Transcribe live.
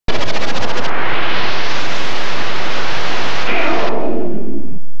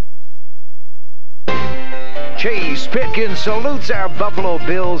Pitkin salutes our Buffalo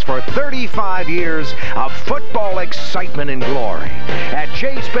Bills for 35 years of football excitement and glory. At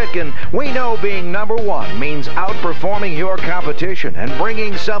Chase Pitkin, we know being number one means outperforming your competition and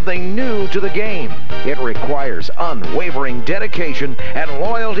bringing something new to the game. It requires unwavering dedication and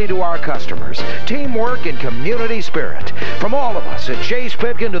loyalty to our customers, teamwork and community spirit. From all of us at Chase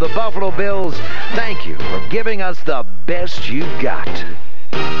Pitkin to the Buffalo Bills, thank you for giving us the best you've got.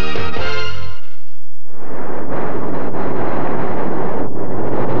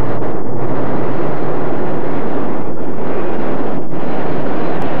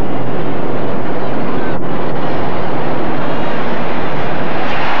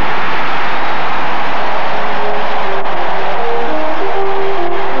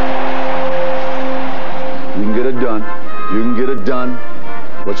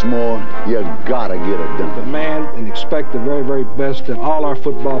 What's more, you gotta get it done. Demand and expect the very, very best that all our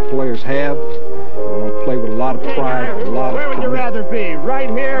football players have. We want to play with a lot of pride, a lot of Where would you rather be? Right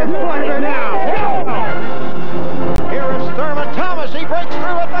here or now? Here is Thurman Thomas. He breaks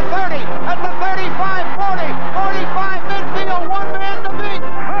through at the 30, at the 35, 40, 45 midfield. One man to beat.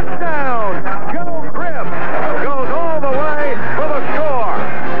 Touchdown! Joe Cribb goes all the way for the score.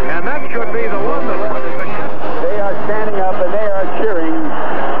 And that should be the one that won the victory. They are standing up and they are cheering.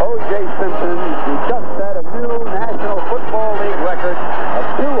 Simpson, who just set a new National Football League record of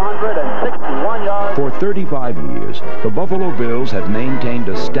 261 yards. For 35 years, the Buffalo Bills have maintained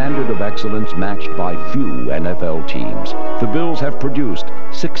a standard of excellence matched by few NFL teams. The Bills have produced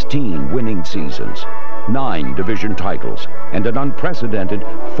 16 winning seasons, 9 division titles, and an unprecedented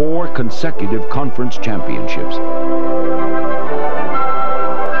 4 consecutive conference championships.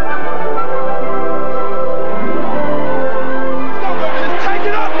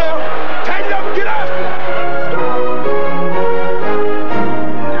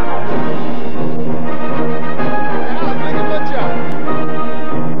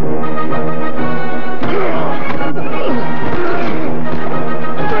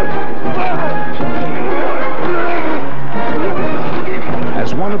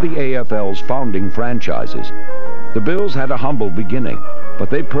 AFL's founding franchises, the Bills had a humble beginning,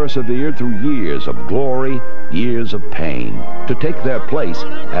 but they persevered through years of glory, years of pain, to take their place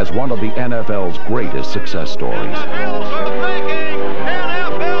as one of the NFL's greatest success stories.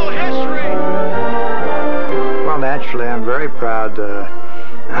 Well, naturally, I'm very proud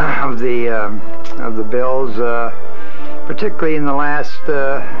of the Bills, particularly in the last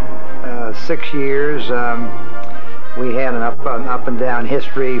 6 years. We had an up and down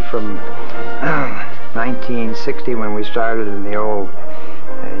history from 1960 when we started in the old,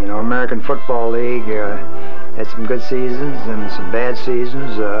 American Football League. Had some good seasons and some bad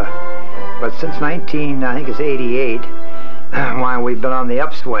seasons. But since 88, why we've been on the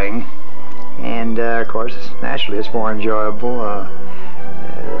upswing, and of course, naturally, it's more enjoyable. The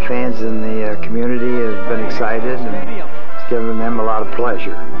fans in the community have been excited, and it's given them a lot of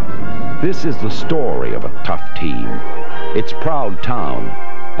pleasure. This is the story of a tough team, its proud town,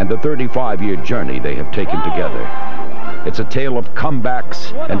 and the 35-year journey they have taken together. It's a tale of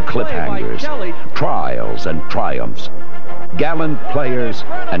comebacks and cliffhangers, trials and triumphs, gallant players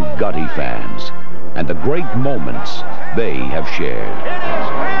and gutty fans, and the great moments they have shared. It is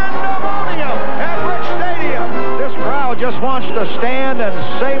pandemonium at Rich Stadium. This crowd just wants to stand and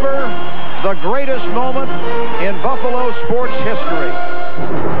savor the greatest moment in Buffalo sports history.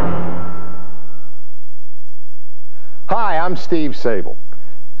 Hi, I'm Steve Sable.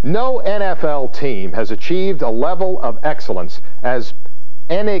 No NFL team has achieved a level of excellence as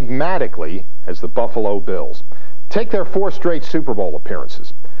enigmatically as the Buffalo Bills. Take their 4 straight Super Bowl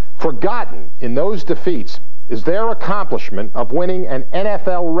appearances. Forgotten in those defeats is their accomplishment of winning an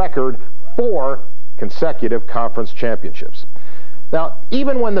NFL record 4 consecutive conference championships. Now,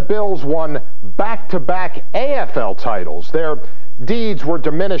 even when the Bills won back-to-back AFL titles, their deeds were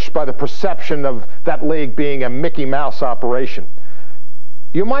diminished by the perception of that league being a Mickey Mouse operation.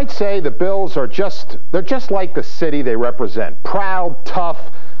 You might say the Bills are they're just like the city they represent, proud,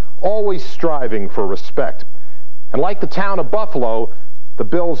 tough, always striving for respect. And like the town of Buffalo, the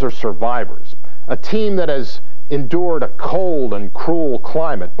Bills are survivors, a team that has endured a cold and cruel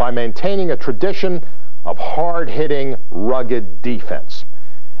climate by maintaining a tradition of hard-hitting, rugged defense.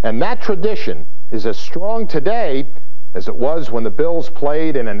 And that tradition is as strong today as it was when the Bills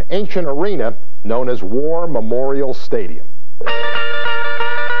played in an ancient arena known as War Memorial Stadium.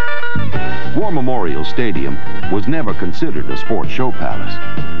 War Memorial Stadium was never considered a sports show palace,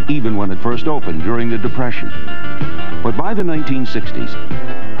 even when it first opened during the Depression. But by the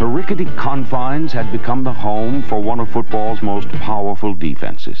 1960s, the rickety confines had become the home for one of football's most powerful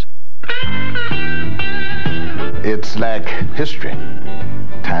defenses. It's like history.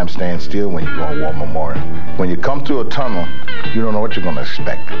 Time stands still when you go on War Memorial. When you come through a tunnel, you don't know what you're going to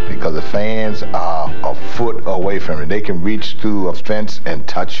expect because the fans are a foot away from you. They can reach through a fence and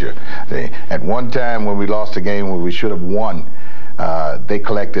touch you. At one time when we lost a game where we should have won, they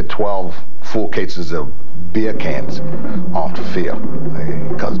collected 12 full cases of beer cans off the field.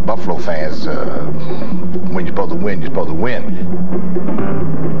 Because Buffalo fans, when you're supposed to win, you're supposed to win.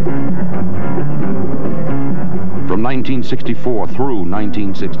 From 1964 through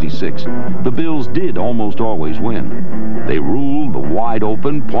 1966, the Bills did almost always win. They ruled the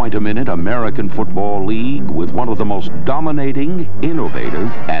wide-open, point-a-minute American Football League with one of the most dominating,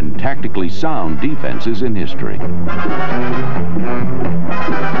 innovative, and tactically sound defenses in history.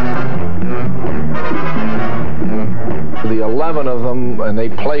 The 11 of them, and they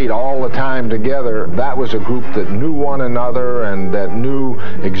played all the time together. That was a group that knew one another and that knew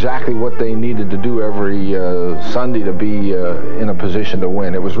exactly what they needed to do every Sunday to be in a position to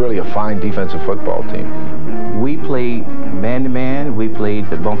win. It was really a fine defensive football team. We played man-to-man, we played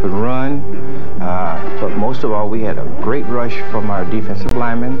the bump and run, but most of all, we had a great rush from our defensive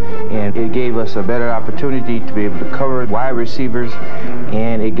linemen, and it gave us a better opportunity to be able to cover wide receivers,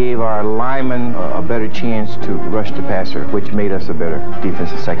 and it gave our linemen a better chance to rush the passer, which made us a better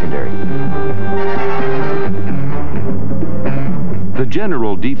defensive secondary. The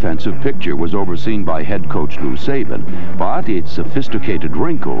general defensive picture was overseen by head coach Lou Saban, but its sophisticated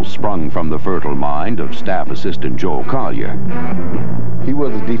wrinkles sprung from the fertile mind of staff assistant Joe Collier. He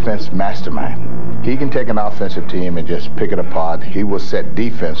was a defense mastermind. He can take an offensive team and just pick it apart. He will set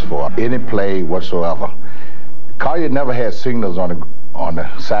defense for any play whatsoever. Collier never had signals on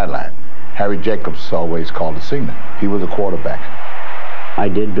the sideline. Harry Jacobs always called the signal. He was a quarterback. I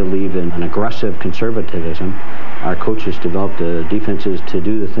did believe in an aggressive conservatism. Our coaches developed defenses to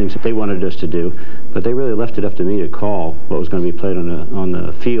do the things that they wanted us to do, but they really left it up to me to call what was going to be played on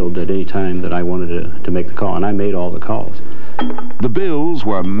the field at any time that I wanted to make the call, and I made all the calls. The Bills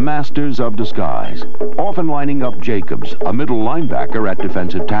were masters of disguise, often lining up Jacobs, a middle linebacker, at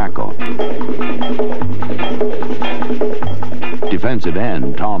defensive tackle. Defensive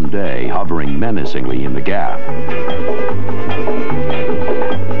end Tom Day hovering menacingly in the gap.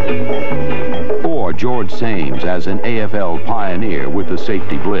 Or George Sames as an AFL pioneer with the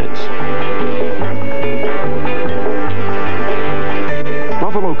safety blitz.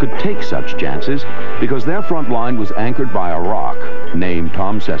 Buffalo could take such chances because their front line was anchored by a rock named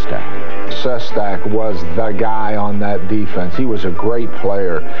Tom Sestak. Sestak was the guy on that defense. He was a great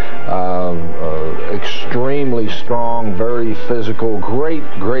player, extremely strong, very physical, great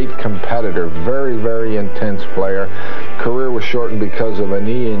competitor, very intense player. Career was shortened because of a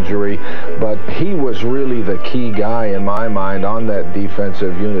knee injury, but he was really the key guy in my mind on that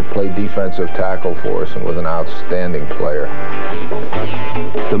defensive unit, played defensive tackle for us and was an outstanding player.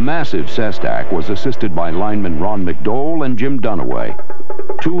 The massive Sestak was assisted by linemen Ron McDole and Jim Dunaway,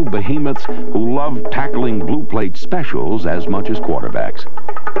 two behemoths who loved tackling blue plate specials as much as quarterbacks.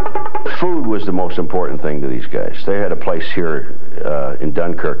 Food was the most important thing to these guys. They had a place here in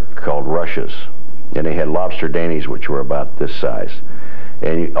Dunkirk called Rush's, and they had lobster dainies, which were about this size,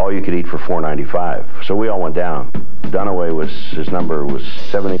 and all you could eat for $4.95. So we all went down. Dunaway his number was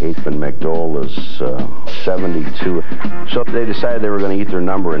 78, and McDole was 72. So they decided they were going to eat their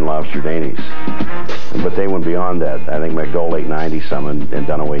number in lobster dainies, but they went beyond that. I think McDole ate 90-some, and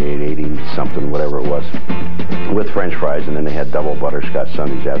Dunaway ate 80-something, whatever it was, with French fries, and then they had double butterscotch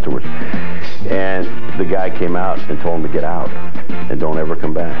sundaes afterwards. And the guy came out and told him to get out and don't ever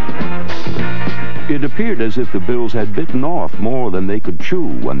come back. It appeared as if the Bills had bitten off more than they could chew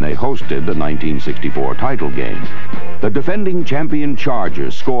when they hosted the 1964 title game. The defending champion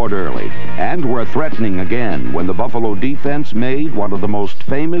Chargers scored early and were threatening again when the Buffalo defense made one of the most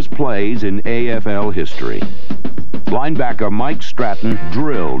famous plays in AFL history. Linebacker Mike Stratton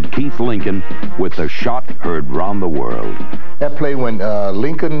drilled Keith Lincoln with the shot heard round the world. That play when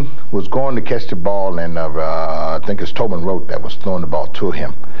Lincoln was going to catch the ball, and I think it's Tobin Rote that was throwing the ball to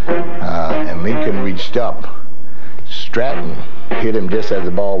him. And Lincoln reached up. Stratton hit him just as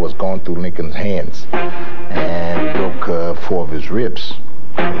the ball was going through Lincoln's hands and broke 4 of his ribs.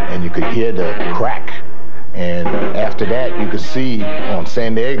 And you could hear the crack. And after that, you could see on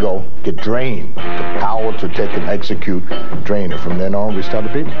San Diego get drained. The power to take and execute drained. And from then on, we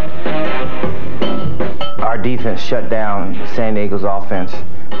started beating. our defense shut down San Diego's offense.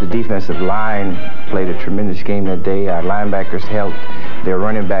 The defensive line played a tremendous game that day. Our linebackers held their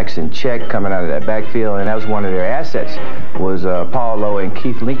running backs in check coming out of that backfield, and that was one of their assets, was Paul Lowe and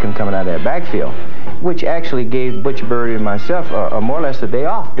Keith Lincoln coming out of that backfield, which actually gave Butch Bird and myself more or less a day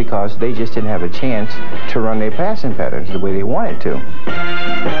off because they just didn't have a chance to run their passing patterns the way they wanted to.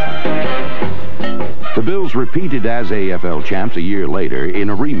 The Bills repeated as AFL champs a year later in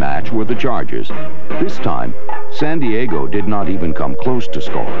a rematch with the Chargers. This time, San Diego did not even come close to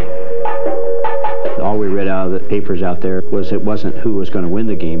scoring. All we read out of the papers out there was it wasn't who was going to win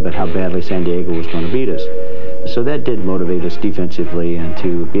the game, but how badly San Diego was going to beat us. So that did motivate us defensively, and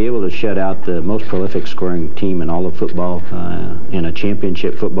to be able to shut out the most prolific scoring team in all of football in a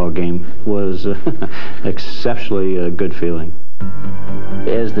championship football game was exceptionally a good feeling.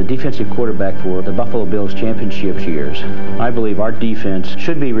 As the defensive quarterback for the Buffalo Bills championships years, I believe our defense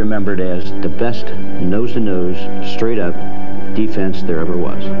should be remembered as the best nose-to-nose, straight-up defense there ever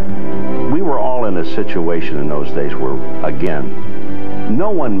was. We were all in a situation in those days where, again,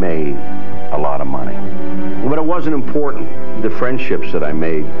 no one made a lot of money. But it wasn't important. The friendships that I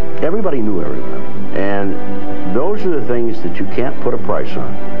made, everybody knew everybody. And those are the things that you can't put a price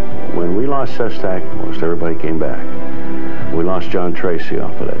on. When we lost Sestak, most everybody came back. We lost John Tracy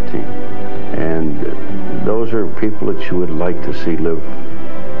off of that team. And those are people that you would like to see live,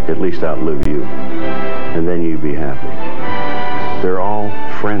 at least outlive you. And then you'd be happy. They're all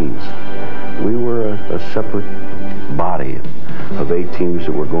friends. We were a separate body of 8 teams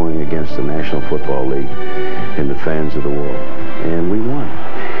that were going against the National Football League and the fans of the world. And we won.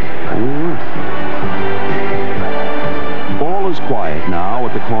 And we won. All is quiet now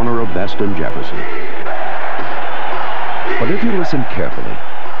at the corner of Best and Jefferson. But if you listen carefully,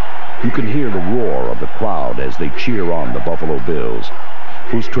 you can hear the roar of the crowd as they cheer on the Buffalo Bills,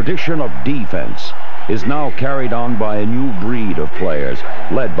 whose tradition of defense is now carried on by a new breed of players,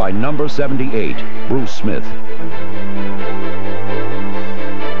 led by number 78, Bruce Smith.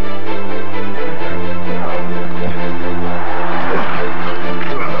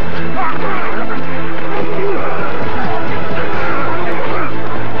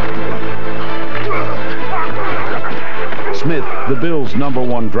 Smith, the Bills'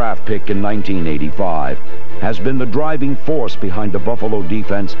 #1 draft pick in 1985, has been the driving force behind the Buffalo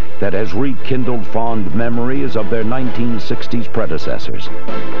defense that has rekindled fond memories of their 1960s predecessors.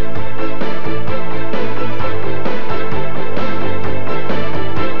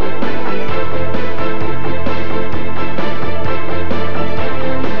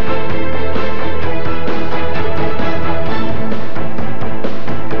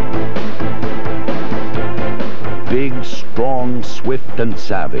 Big, strong, swift, and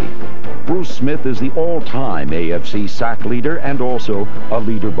savvy, Bruce Smith is the all-time AFC sack leader and also a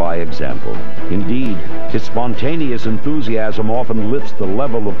leader by example. Indeed, his spontaneous enthusiasm often lifts the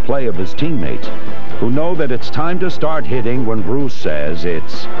level of play of his teammates, who know that it's time to start hitting when Bruce says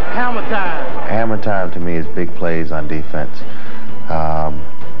it's hammer time. Hammer time to me is big plays on defense.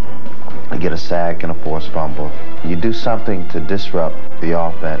 You get a sack and a forced fumble. You do something to disrupt the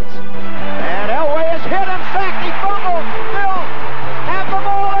offense. And Elway is hit and sacked. He fumbled. Bills have the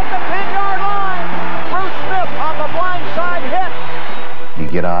ball at the 10-yard line. Bruce Smith on the blind side hit. You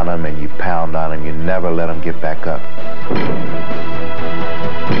get on them and you pound on them. You never let them get back up.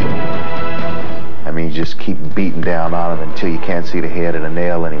 I mean, you just keep beating down on them until you can't see the head of the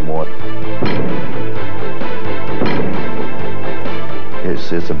nail anymore.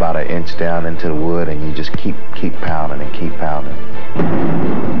 It's about an inch down into the wood, and you just keep pounding and keep pounding.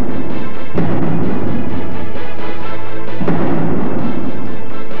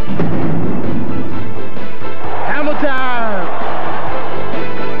 Hammer time.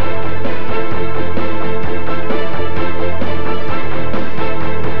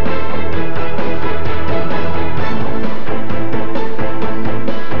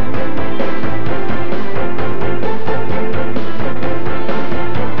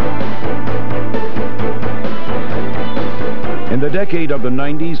 In the decade of the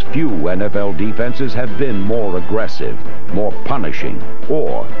 90s, few NFL defenses have been more aggressive, more punishing,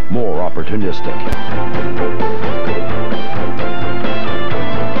 or more opportunistic.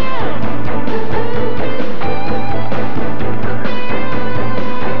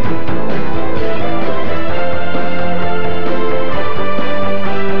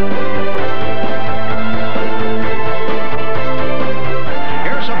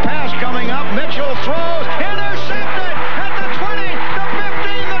 Here's a pass coming up. Mitchell throws. Intercepted at the 20, the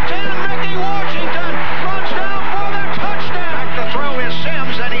 15, the 10. Mickey Washington runs down for the touchdown. The throw is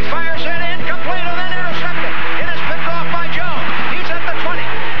Sims, and he fires it incomplete and then intercepted. It is picked off by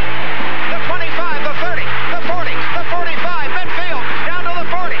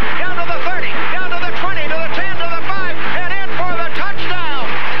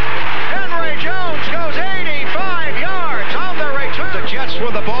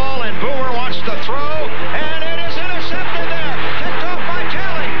ball, and Boomer wants to throw, and it is intercepted there. Picked off by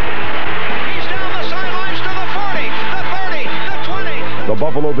Kelly. He's down the sidelines to the 40, the 30, the 20. The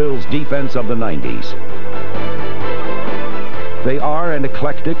Buffalo Bills defense of the 90s. They are an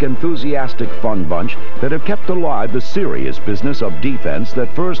eclectic, enthusiastic fun bunch that have kept alive the serious business of defense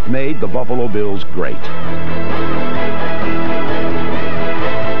that first made the Buffalo Bills great.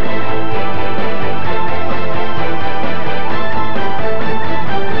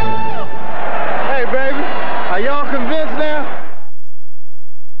 Hey, baby, are y'all convinced now?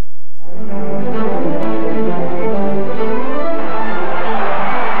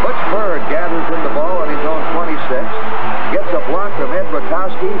 Gathers in the ball on his own 26, gets a block from Ed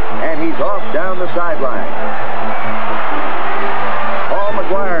Rakowski, and he's off down the sideline. Paul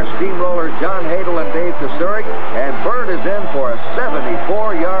McGuire steamrollers John Hadel and Dave Kasurik, and Bird is in for a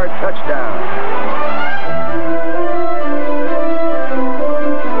 74-yard touchdown.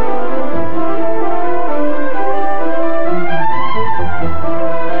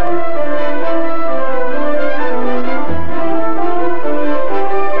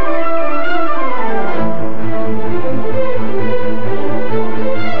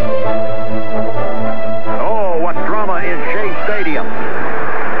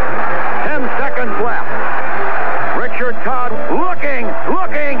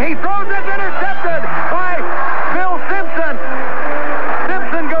 Looking, he throws it, intercepted by Bill Simpson.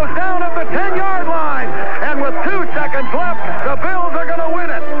 Simpson goes down at the 10-yard line, and with 2 seconds left, the Bills are going to win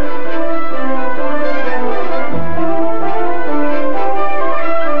it.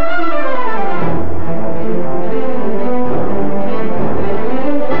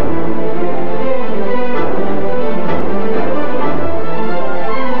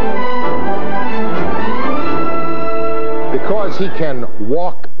 Because he can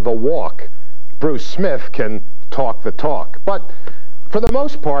walk the walk, Bruce Smith can talk the talk. But for the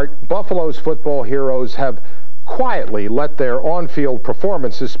most part, Buffalo's football heroes have quietly let their on-field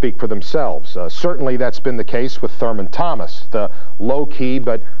performances speak for themselves. Certainly that's been the case with Thurman Thomas, the low-key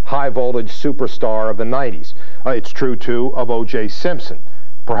but high-voltage superstar of the 90s. It's true, too, of O.J. Simpson,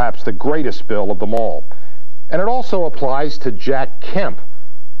 perhaps the greatest Bill of them all. And it also applies to Jack Kemp,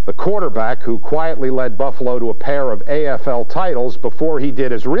 the quarterback who quietly led Buffalo to a pair of AFL titles before he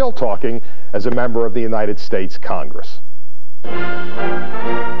did his real talking as a member of the United States Congress.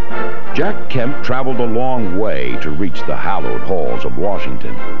 Jack Kemp traveled a long way to reach the hallowed halls of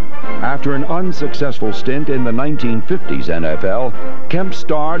Washington. After an unsuccessful stint in the 1950s NFL, Kemp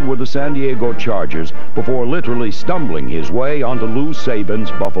starred with the San Diego Chargers before literally stumbling his way onto Lou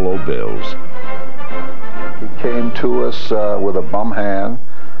Saban's Buffalo Bills. He came to us with a bum hand.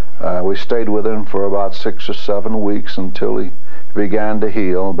 We stayed with him for about 6 or 7 weeks until he began to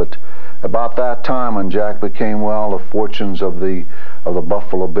heal. But about that time, when Jack became well, the fortunes of the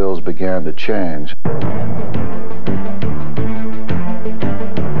Buffalo Bills began to change.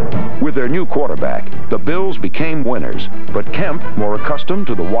 With their new quarterback, the Bills became winners, but Kemp, more accustomed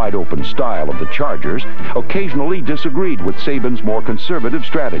to the wide-open style of the Chargers, occasionally disagreed with Saban's more conservative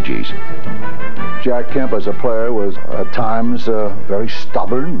strategies. Jack Kemp as a player was at times very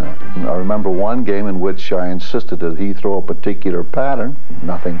stubborn. I remember one game in which I insisted that he throw a particular pattern.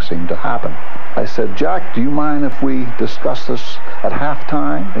 Nothing seemed to happen. I said, Jack, do you mind if we discuss this at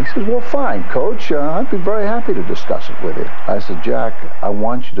halftime? He says, well, fine, Coach. I'd be very happy to discuss it with you. I said, Jack, I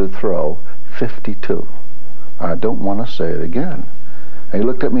want you to throw 52. I don't want to say it again. And he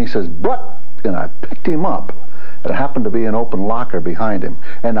looked at me and says, but, and I picked him up. It happened to be an open locker behind him.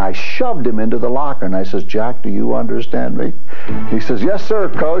 And I shoved him into the locker. And I says, Jack, do you understand me? He says, yes, sir,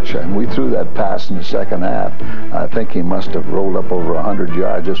 Coach. And we threw that pass in the second half. I think he must have rolled up over 100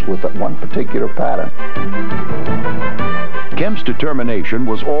 yards just with that one particular pattern. Kemp's determination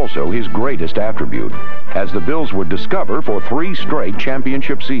was also his greatest attribute, as the Bills would discover for 3 straight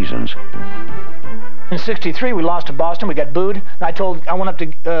championship seasons. In '63, we lost to Boston. We got booed. And I went up to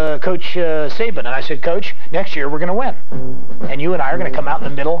Coach Saban, and I said, Coach, next year we're going to win. And you and I are going to come out in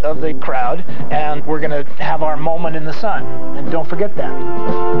the middle of the crowd, and we're going to have our moment in the sun. And don't forget that.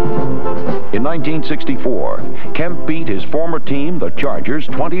 In 1964, Kemp beat his former team, the Chargers,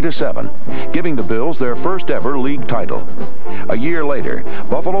 20-7, giving the Bills their first ever league title. A year later,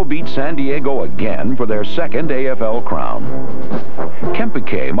 Buffalo beat San Diego again for their second AFL crown. Kemp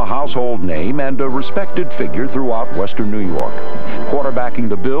became a household name and a respected respected figure throughout Western New York, quarterbacking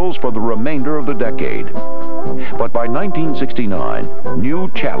the Bills for the remainder of the decade. But by 1969, new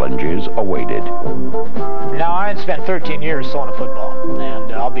challenges awaited. Now, I had spent 13 years throwing a football,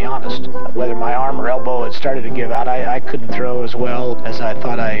 and I'll be honest, whether my arm or elbow had started to give out, I couldn't throw as well as I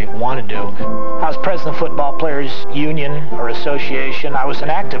thought I wanted to. I was president of Football Players Union or Association. I was an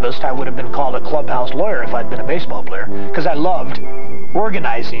activist. I would have been called a clubhouse lawyer if I'd been a baseball player, because I loved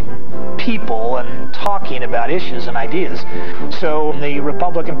organizing people and talking about issues and ideas. So the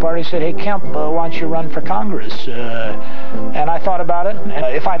Republican Party said, hey, Kemp, why don't you run for Congress? And I thought about it, and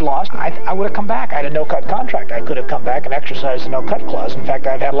if I'd lost, I would have come back. I had a no-cut contract. I could have come back and exercised the no-cut clause. In fact,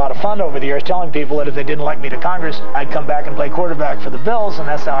 I've had a lot of fun over the years telling people that if they didn't like me to Congress, I'd come back and play quarterback for the Bills, and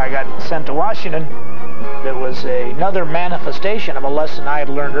that's how I got sent to Washington. It was another manifestation of a lesson I had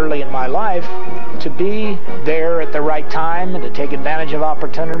learned early in my life, to be there at the right time and to take advantage of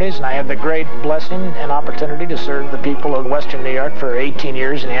opportunities. And I had the great blessing and opportunity to serve the people of Western New York for 18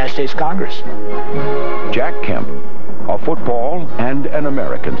 years in the United States Congress. Jack Kemp, a football and an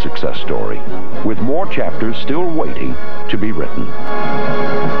American success story, with more chapters still waiting to be written.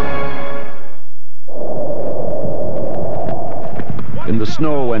 In the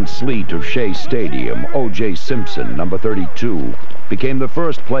snow and sleet of Shea Stadium, O.J. Simpson, number 32, became the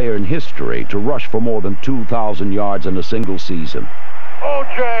first player in history to rush for more than 2,000 yards in a single season.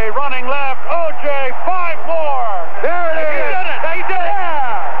 O.J. running left. O.J. 5 more. There it is. He did it. He did it.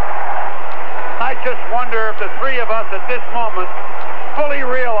 Yeah. I just wonder if the three of us at this moment fully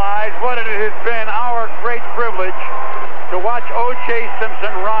realize what it has been our great privilege to watch O.J.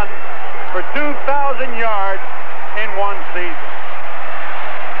 Simpson run for 2,000 yards in one season.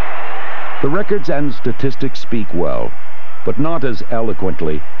 The records and statistics speak well, but not as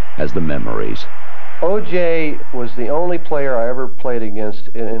eloquently as the memories. O.J. was the only player I ever played against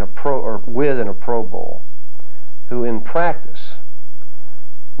in a Pro Bowl who in practice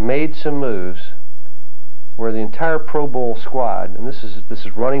made some moves where the entire Pro Bowl squad, and this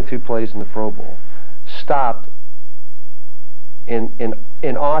is running through plays in the Pro Bowl, stopped in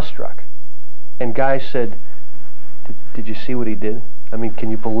awestruck, and guys said, did you see what he did? I mean,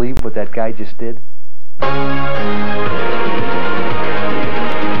 can you believe what that guy just did?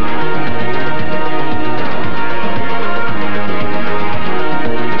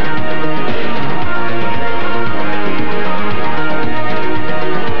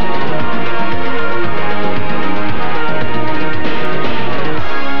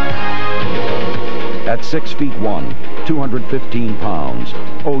 At 6'1", 215 pounds,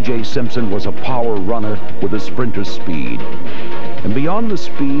 O.J. Simpson was a power runner with a sprinter's speed. And beyond the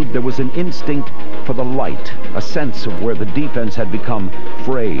speed, there was an instinct for the light, a sense of where the defense had become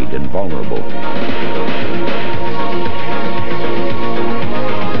frayed and vulnerable.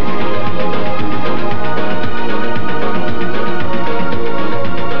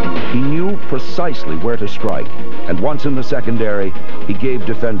 He knew precisely where to strike, and once in the secondary, he gave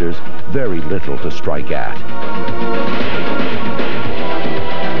defenders very little to strike at.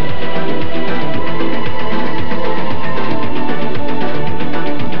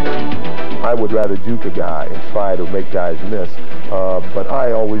 I would rather juke a guy and try to make guys miss, but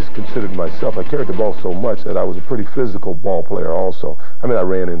I always considered myself, I carried the ball so much that I was a pretty physical ball player also. I mean, I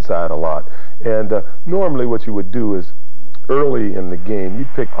ran inside a lot. And normally what you would do is, early in the game,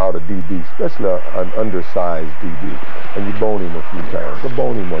 you'd pick out a DB, especially an undersized DB, and you bone him a few times. So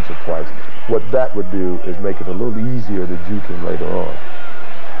bone him once or twice. What that would do is make it a little easier to juke him later on.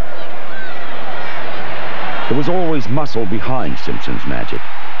 There was always muscle behind Simpson's magic.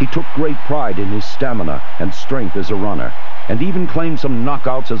 He took great pride in his stamina and strength as a runner, and even claimed some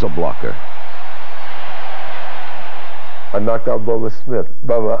knockouts as a blocker. I knocked out Bubba Smith.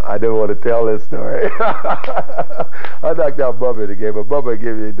 Bubba, I didn't want to tell this story. I knocked out Bubba in the game, but Bubba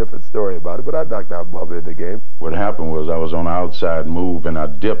gave me a different story about it, but I knocked out Bubba in the game. What happened was I was on an outside move, and I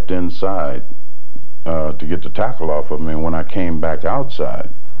dipped inside to get the tackle off of me, and when I came back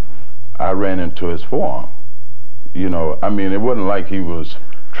outside, I ran into his forearm. You know, I mean, it wasn't like he was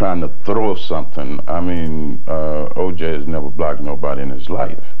trying to throw something. I mean, O.J. has never blocked nobody in his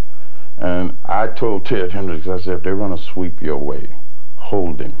life. And I told Ted Hendricks, I said, if they're going to sweep your way,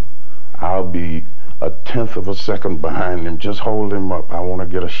 hold him. I'll be a tenth of a second behind him. Just hold him up. I want to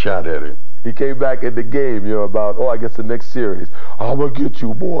get a shot at him. He came back in the game, you know, about, I guess the next series. I'm going to get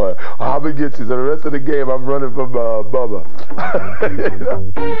you, boy. I'm going to get you. So the rest of the game, I'm running from Bubba.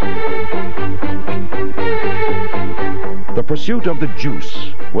 The pursuit of the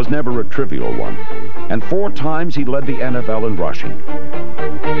juice was never a trivial one, and 4 times he led the NFL in rushing.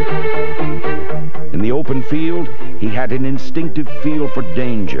 In the open open field, he had an instinctive feel for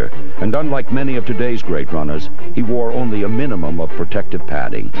danger, and unlike many of today's great runners, he wore only a minimum of protective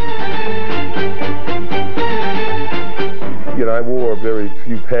padding. You know, I wore very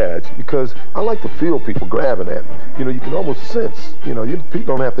few pads because I like to feel people grabbing at me. You know, you can almost sense, you know,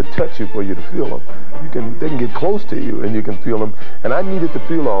 people don't have to touch you for you to feel them. They can get close to you and you can feel them. And I needed to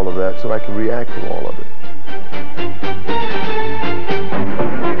feel all of that so I can react to all of it.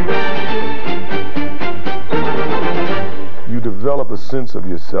 You develop a sense of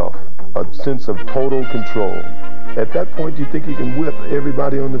yourself, a sense of total control. At that point, you think you can whip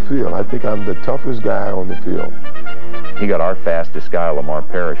everybody on the field. I think I'm the toughest guy on the field. He got our fastest guy, Lamar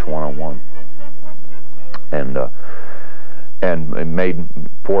Parrish, one-on-one. And it made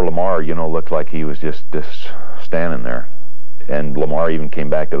poor Lamar, you know, look like he was just standing there. And Lamar even came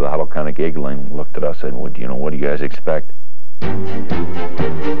back to the huddle kind of giggling, looked at us and said, you know, what do you guys expect?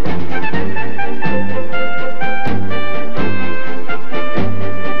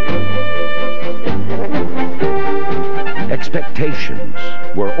 Expectations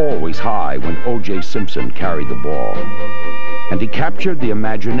were always high when O.J. Simpson carried the ball, and he captured the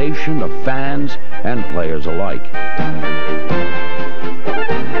imagination of fans and players alike.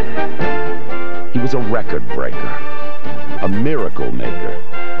 He was a record breaker, a miracle maker,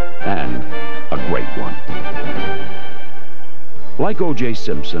 and a great one. Like O.J.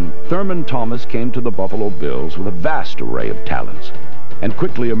 Simpson, Thurman Thomas came to the Buffalo Bills with a vast array of talents, and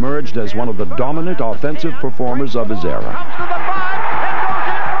quickly emerged as one of the dominant offensive performers of his era.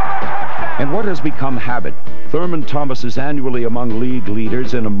 And what has become habit, Thurman Thomas is annually among league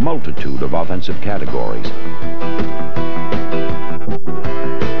leaders in a multitude of offensive categories.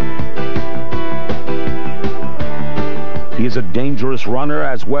 He is a dangerous runner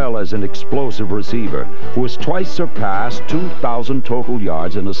as well as an explosive receiver who has twice surpassed 2,000 total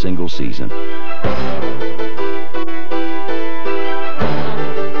yards in a single season.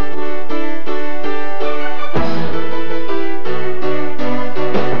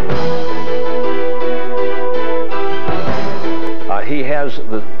 He has,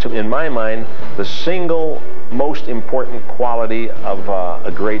 in my mind, the single most important quality of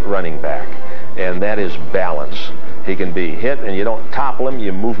a great running back, and that is balance. He can be hit and you don't topple him,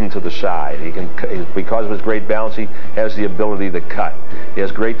 you move him to the side. He can, because of his great balance, he has the ability to cut. He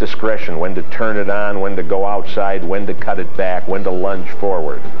has great discretion when to turn it on, when to go outside, when to cut it back, when to lunge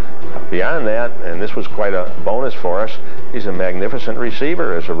forward. Beyond that, and this was quite a bonus for us, he's a magnificent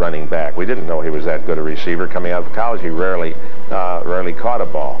receiver as a running back. We didn't know he was that good a receiver. Coming out of college, he rarely caught a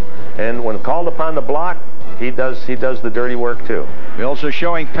ball. And when called upon to block, he does the dirty work too. Bills are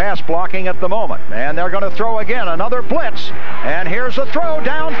showing pass blocking at the moment, and they're going to throw again, another blitz. And here's the throw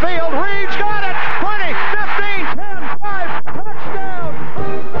downfield. Reed's got it. 20, 15, 10, 5, touchdown.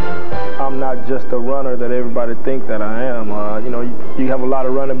 I'm not just a runner that everybody thinks that I am. You know, you have a lot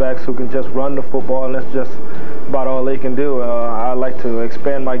of running backs who can just run the football, and that's just about all they can do. I like to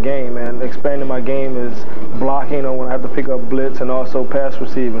expand my game, and expanding my game is blocking when I have to pick up blitz and also pass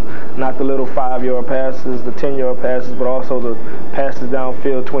receiving. Not the little 5-yard passes, the 10-yard passes, but also the passes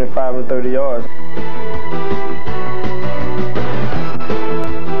downfield 25 and 30 yards.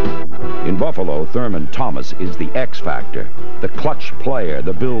 In Buffalo, Thurman Thomas is the X factor, the clutch player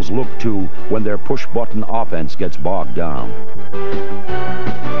the Bills look to when their push-button offense gets bogged down.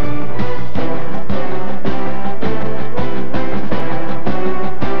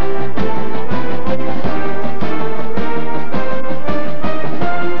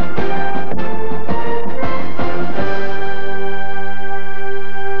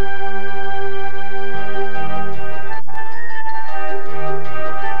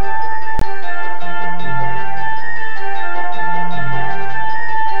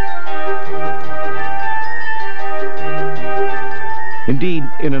 Indeed,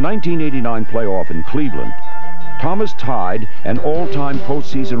 in a 1989 playoff in Cleveland, Thomas tied an all-time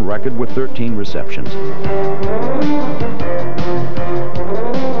postseason record with 13 receptions.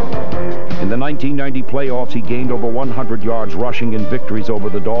 In the 1990 playoffs, he gained over 100 yards rushing in victories over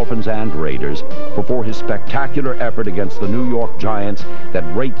the Dolphins and Raiders before his spectacular effort against the New York Giants that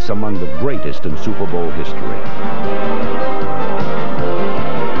rates among the greatest in Super Bowl history.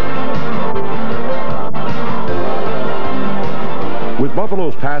 With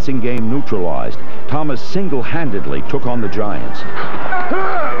Buffalo's passing game neutralized, Thomas single-handedly took on the Giants.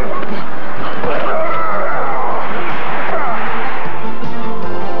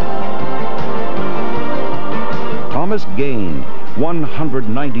 Thomas gained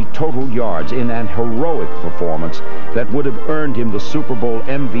 190 total yards in an heroic performance that would have earned him the Super Bowl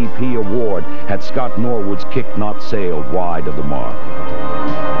MVP award had Scott Norwood's kick not sailed wide of the mark.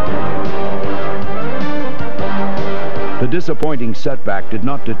 The disappointing setback did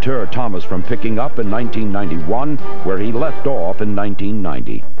not deter Thomas from picking up in 1991, where he left off in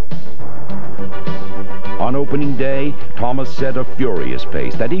 1990. On opening day, Thomas set a furious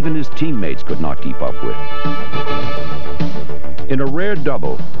pace that even his teammates could not keep up with. In a rare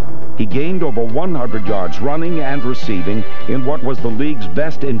double, he gained over 100 yards running and receiving in what was the league's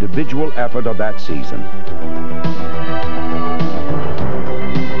best individual effort of that season.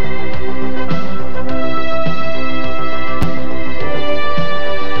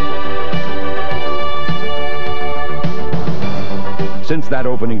 Since that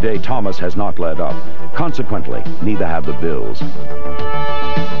opening day, Thomas has not let up. Consequently, neither have the Bills.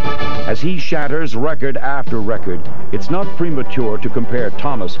 As he shatters record after record, it's not premature to compare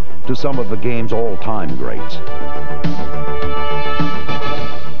Thomas to some of the game's all-time greats.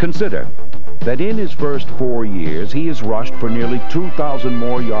 Consider that in his first 4 years, he has rushed for nearly 2,000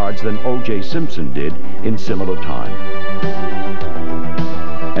 more yards than O.J. Simpson did in similar time.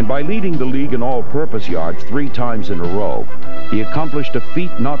 And by leading the league in all-purpose yards 3 times in a row, he accomplished a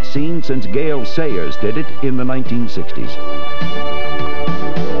feat not seen since Gale Sayers did it in the 1960s.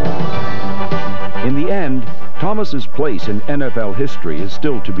 In the end, Thomas's place in NFL history is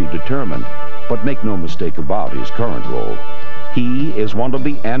still to be determined, but make no mistake about his current role. He is one of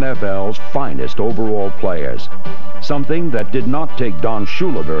the NFL's finest overall players, something that did not take Don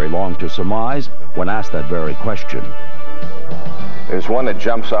Shula very long to surmise when asked that very question. There's one that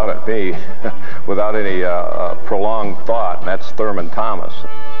jumps out at me without any prolonged thought, and that's Thurman Thomas.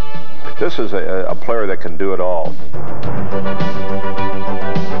 This is a player that can do it all.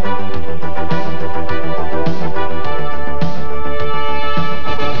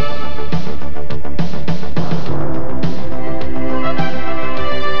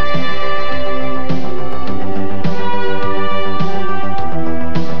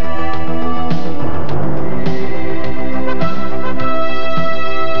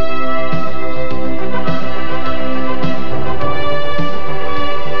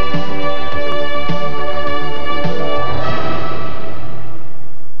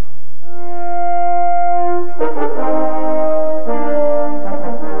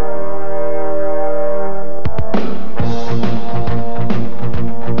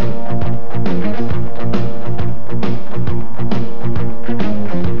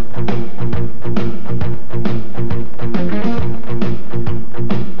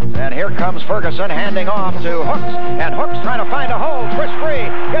 Ferguson handing off to Hooks, and Hooks trying to find a hole, twist free,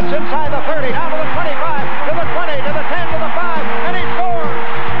 gets inside the 30, down to the 25, to the 20, to the 10, to the 5, and he scores!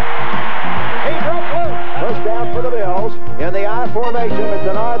 He broke loose. First down for the Bills in the I formation, but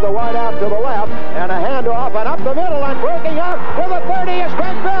denied the wide out to the left, and a handoff, and up the middle, and breaking out to the 30 is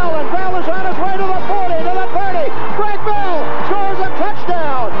Greg Bell, and Bell is on his way to the 40, to the 30. Greg Bell scores a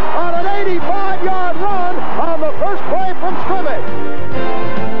touchdown on an 85-yard run on the first play from scrimmage.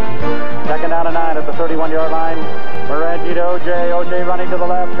 Second down and 9 at the 31-yard line. Morangi to O.J. O.J. running to the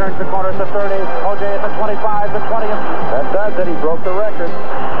left, turns the corner at the 30. O.J. at the 25, the 20. That does it. He broke the record.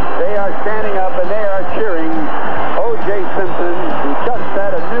 They are standing up and they are cheering O.J. Simpson, who just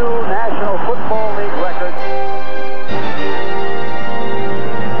set a new National Football League record.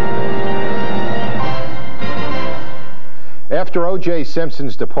 After O.J.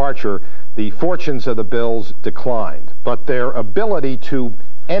 Simpson's departure, the fortunes of the Bills declined, but their ability to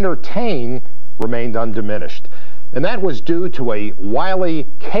entertain remained undiminished. And that was due to a wily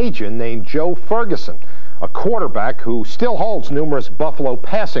Cajun named Joe Ferguson, a quarterback who still holds numerous Buffalo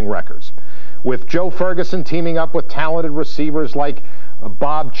passing records. With Joe Ferguson teaming up with talented receivers like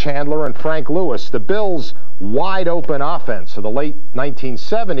Bob Chandler and Frank Lewis, the Bills' wide-open offense of the late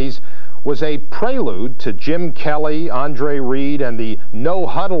 1970s was a prelude to Jim Kelly, Andre Reed, and the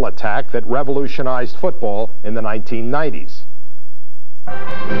no-huddle attack that revolutionized football in the 1990s.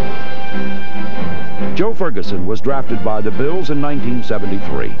 Joe Ferguson was drafted by the Bills in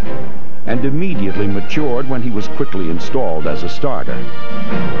 1973 and immediately matured when he was quickly installed as a starter.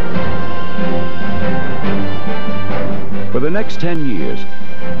 For the next 10 years,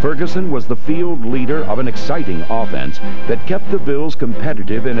 Ferguson was the field leader of an exciting offense that kept the Bills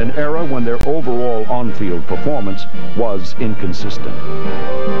competitive in an era when their overall on-field performance was inconsistent.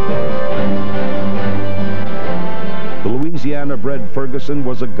 The Louisiana-bred Ferguson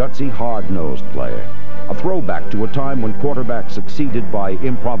was a gutsy, hard-nosed player, a throwback to a time when quarterbacks succeeded by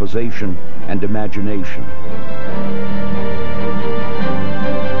improvisation and imagination.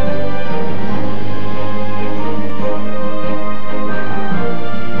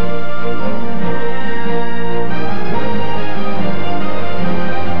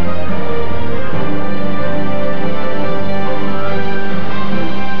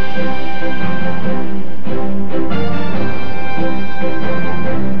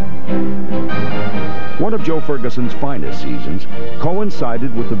 of Joe Ferguson's finest seasons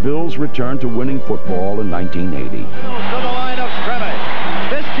coincided with the Bills' return to winning football in 1980. To the line of scrimmage.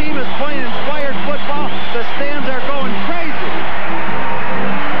 This team is playing inspired football. The stands are going crazy.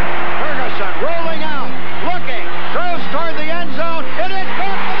 Ferguson rolling out, looking, throws toward the end zone. It is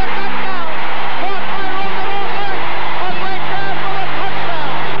caught for the touchdown. Caught by Roosevelt. A great grab for the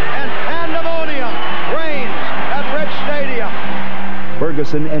touchdown. And pandemonium reigns at Rich Stadium.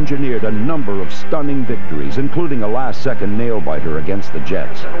 Ferguson engineered a number of stunning victories, including a last-second nail-biter against the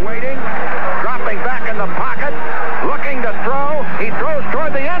Jets. Waiting, dropping back in the pocket, looking to throw. He throws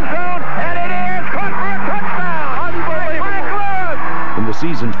toward the end zone, and it is caught for a touchdown. Unbelievable. In the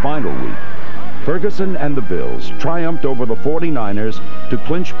season's final week, Ferguson and the Bills triumphed over the 49ers to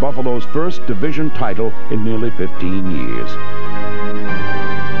clinch Buffalo's first division title in nearly 15 years.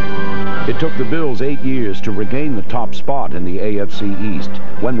 It took the Bills 8 years to regain the top spot in the AFC East.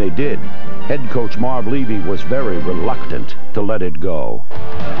 When they did, head coach Marv Levy was very reluctant to let it go.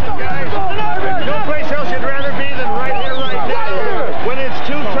 Guys, no place else you'd rather be than right here, right now. When it's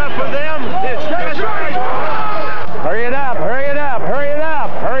too tough for them, it's just right. Hurry it up, hurry it up, hurry it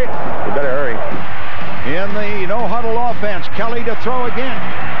up, hurry. You better hurry. In the no-huddle offense, Kelly to throw again.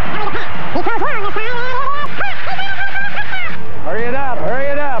 Hurry it up, hurry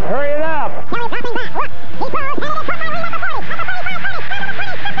it up, hurry it up.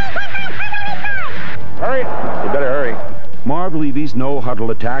 Hurry. You better hurry. Marv Levy's no-huddle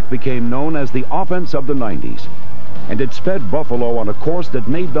attack became known as the offense of the 90s, and it sped Buffalo on a course that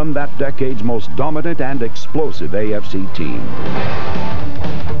made them that decade's most dominant and explosive AFC team.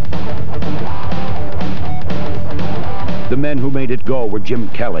 The men who made it go were Jim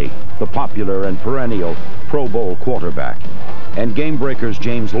Kelly, the popular and perennial Pro Bowl quarterback, and game breakers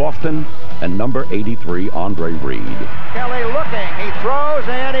James Lofton and number 83 Andre Reed. Kelly looking, he throws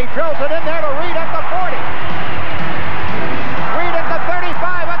and he drills it in there to Reed at the 40. Reed at the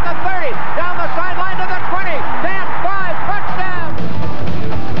 35, at the 30, down the sideline to the 20, 10, 5, touchdown!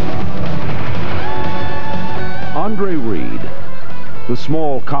 Andre Reed, the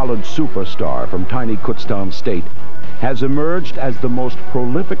small college superstar from tiny Kutztown State, has emerged as the most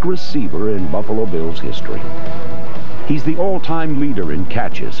prolific receiver in Buffalo Bills history. He's the all-time leader in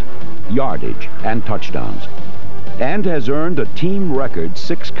catches, yardage, and touchdowns, and has earned a team record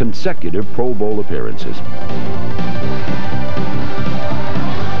 6 consecutive Pro Bowl appearances.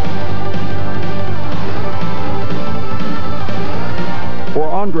 For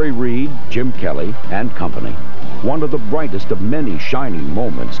Andre Reed, Jim Kelly, and company, one of the brightest of many shining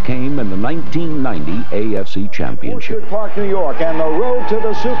moments came in the 1990 AFC Championship. Orchard Park, New York, and the road to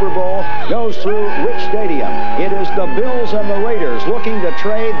the Super Bowl goes through Rich Stadium. It is the Bills and the Raiders looking to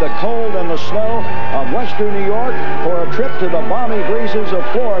trade the cold and the snow of western New York for a trip to the balmy breezes of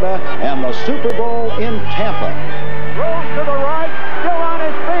Florida and the Super Bowl in Tampa. Throws to the right, still on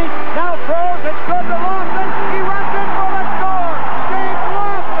his feet, now throws, it's good to Lofton, he runs in for the score, James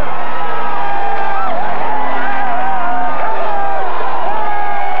Lofton!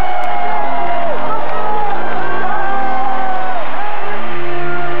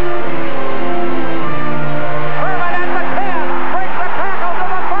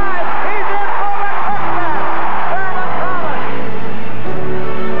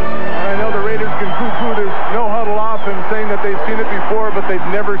 Saying that they've seen it before, but they've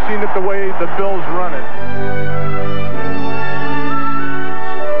never seen it the way the Bills run it.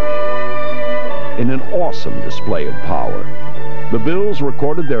 In an awesome display of power, the Bills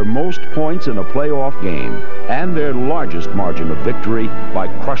recorded their most points in a playoff game and their largest margin of victory by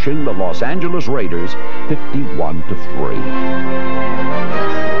crushing the Los Angeles Raiders 51-3.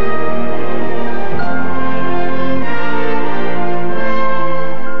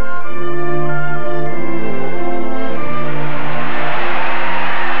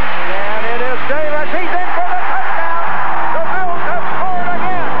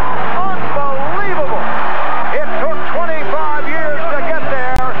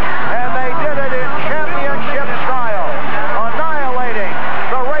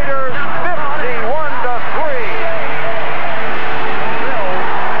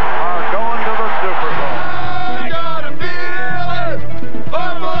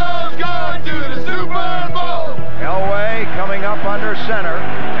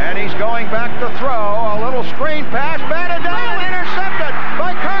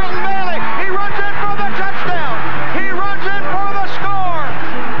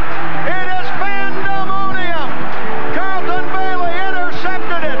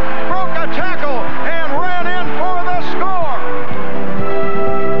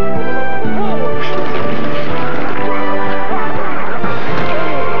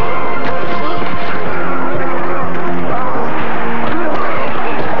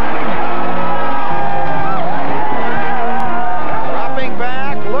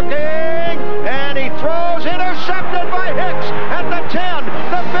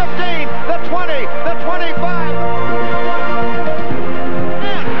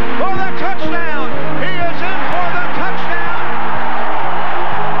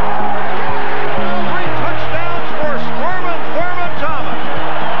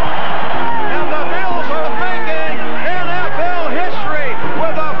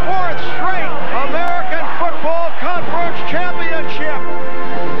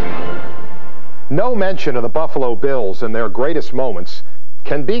 No mention of the Buffalo Bills and their greatest moments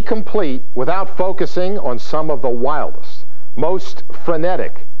can be complete without focusing on some of the wildest, most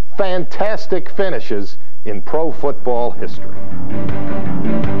frenetic, fantastic finishes in pro football history.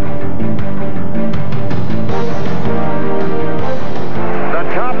 The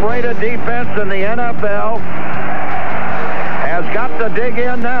top-rated defense in the NFL has got to dig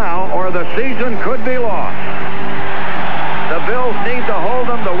in now, or the season could be lost. The Bills need to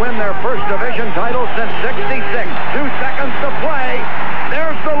hold them to win their first division title since '66. 2 seconds to play.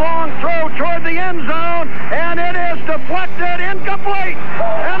 There's the long throw toward the end zone, and it is deflected, incomplete,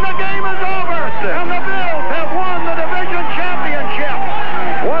 and the game is over, and the Bills have won the division championship.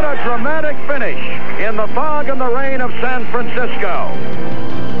 What a dramatic finish in the fog and the rain of San Francisco.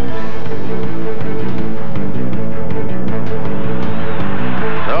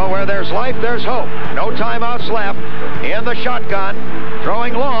 So where there's life, there's hope. No timeouts left. In the shotgun,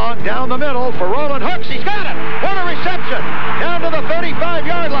 throwing long down the middle for Roland Hooks. He's got it. What a reception. Down to the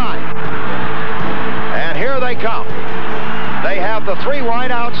 35-yard line. And here they come. They have the 3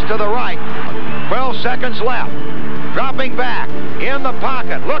 wideouts to the right. 12 seconds left. Dropping back in the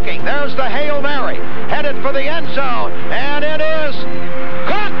pocket, looking. There's the Hail Mary. Headed for the end zone. And it is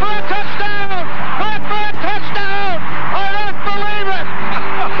caught for a touchdown. Caught for a touchdown. I don't believe it.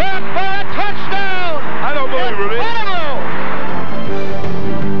 Caught for a touchdown. I don't believe it.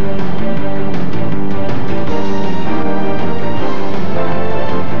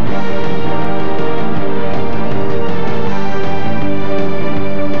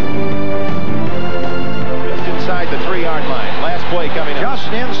 Just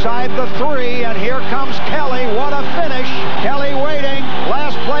inside the 3, and here comes Kelly. What a finish. Kelly waiting.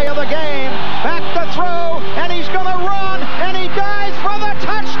 Last play of the game. Back to throw, and he's going to run, and he dives for the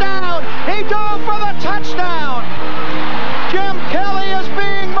touchdown. He dove for the touchdown. Jim Kelly is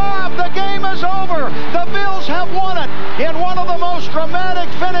being mobbed. The game is over. The Bills have won it in one of the most dramatic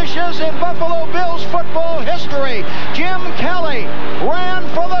finishes in Buffalo Bills football history. Jim Kelly ran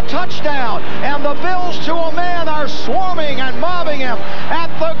for the touchdown, and the Bills to a man are swarming and mobbing him at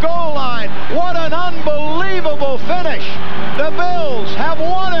the goal line. What an unbelievable finish. The Bills have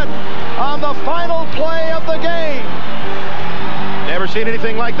won it on the final play of the game. Never seen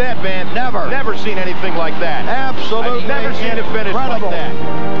anything like that, man. Never. Never seen anything like that. Absolutely. I've never seen a finish like that.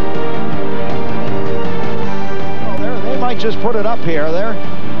 Oh, they might just put it up here.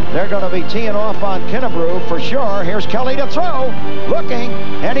 They're going to be teeing off on Kennebrew for sure. Here's Kelly to throw. Looking,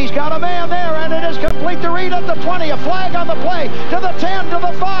 and he's got a man there, and it is complete to Reed at the 20. A flag on the play. To the 10, to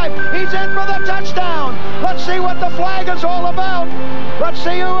the 5. He's in for the touchdown. Let's see what the flag is all about. Let's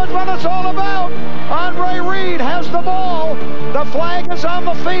see what it's all about. Andre Reed has the ball. The flag is on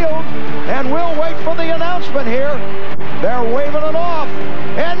the field, and we'll wait for the announcement here. They're waving it off.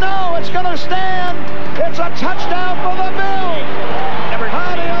 And no, it's going to stand. It's a touchdown for the Bills.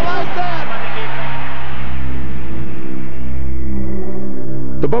 How do you like that?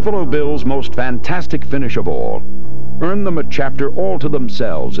 The Buffalo Bills' most fantastic finish of all earned them a chapter all to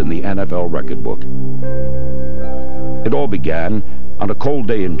themselves in the NFL record book. It all began on a cold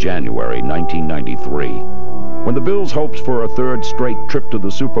day in January 1993, when the Bills' hopes for a third straight trip to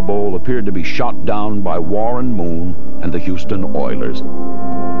the Super Bowl appeared to be shot down by Warren Moon and the Houston Oilers.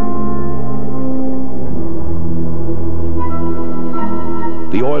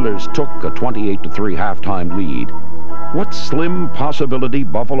 The Oilers took a 28-3 halftime lead. What slim possibility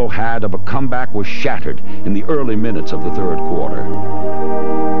Buffalo had of a comeback was shattered in the early minutes of the third quarter.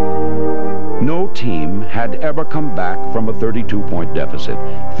 No team had ever come back from a 32-point deficit.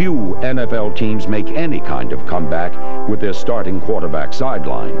 Few NFL teams make any kind of comeback with their starting quarterback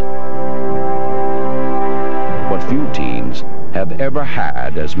sidelined. But few teams have ever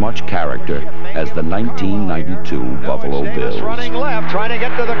had as much character as the 1992 Buffalo Bills. Running left, trying to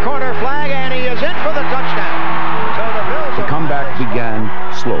get to the corner flag, and he is in for the touchdown. So the Bills. The comeback began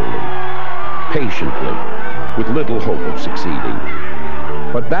slowly, patiently, with little hope of succeeding.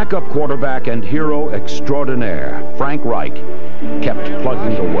 But backup quarterback and hero extraordinaire, Frank Reich, kept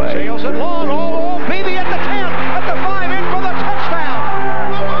plugging away. Sails it long, Beebe at the 10, at the 5, in for the touchdown.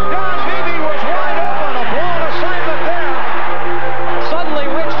 Don Beebe was wide open, a blown assignment there. Suddenly,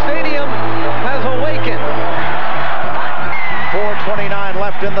 Rich Stadium has awakened. 4:29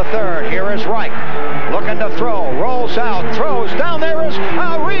 left in the third. Here is Reich, looking to throw, rolls out, throws, down there is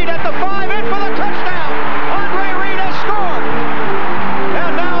Reed at the 5, in for the touchdown. Andre Reed has scored.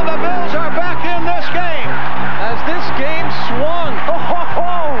 And now the Bills are back in this game. As this game swung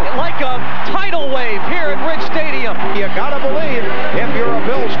like a tidal wave here at Rich Stadium. You gotta believe if you're a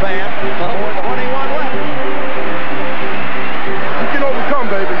Bills fan. 4:21 left. We can overcome,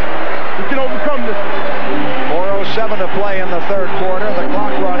 baby. We can overcome this 4:07 to play in the third quarter. The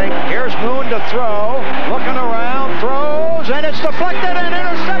clock running. Here's Moon to throw. Looking around, throws, and it's deflected and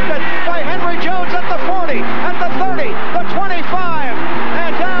intercepted by Henry Jones at the 40, at the 30, the 25,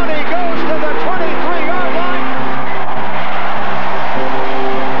 and down he goes to the 23-yard line.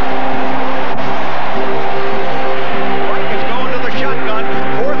 Reich is going to the shotgun.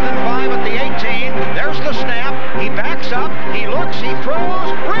 4th and 5 at the 18. There's the snap. He backs up. He looks. He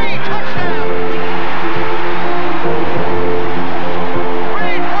throws. Reed, touchdown.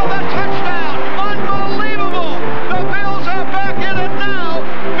 Reed for the touchdown. Unbelievable. The Bills are back in it now.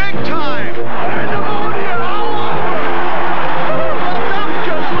 Big time.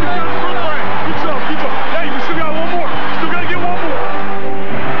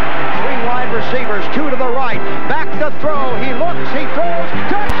 Three wide receivers, 2 to the right. Back to throw. He looks. He throws.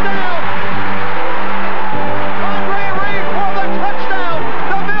 Touchdown. Andre Reed for the touchdown.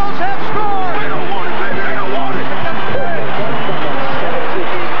 The Bills have scored. They don't want it, baby. They don't want it.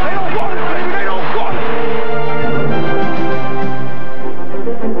 They don't want it, baby. They don't want it.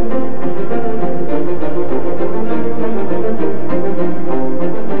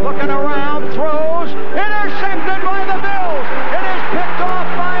 Looking around, throws, intercepted by the Bills. It is picked off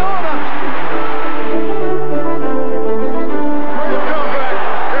by Odom.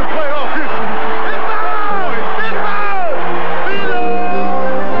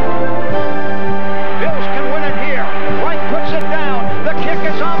 Bills can win it here. Wright puts it down. The kick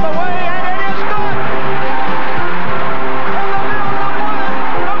is on the way, and it is good. And the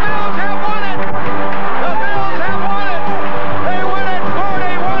Bills have won it. The Bills have won it. They win it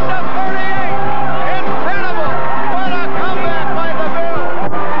 41-38. Incredible. What a comeback by the Bills.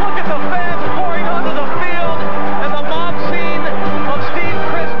 Look at the fans pouring onto the field and the mob scene of Steve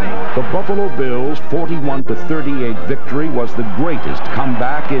Christie. The Buffalo Bills' 41-38 victory was the greatest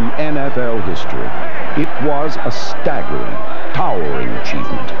comeback in NFL history. It was a staggering, towering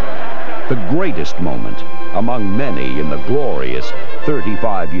achievement. The greatest moment among many in the glorious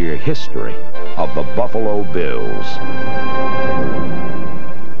 35-year history of the Buffalo Bills.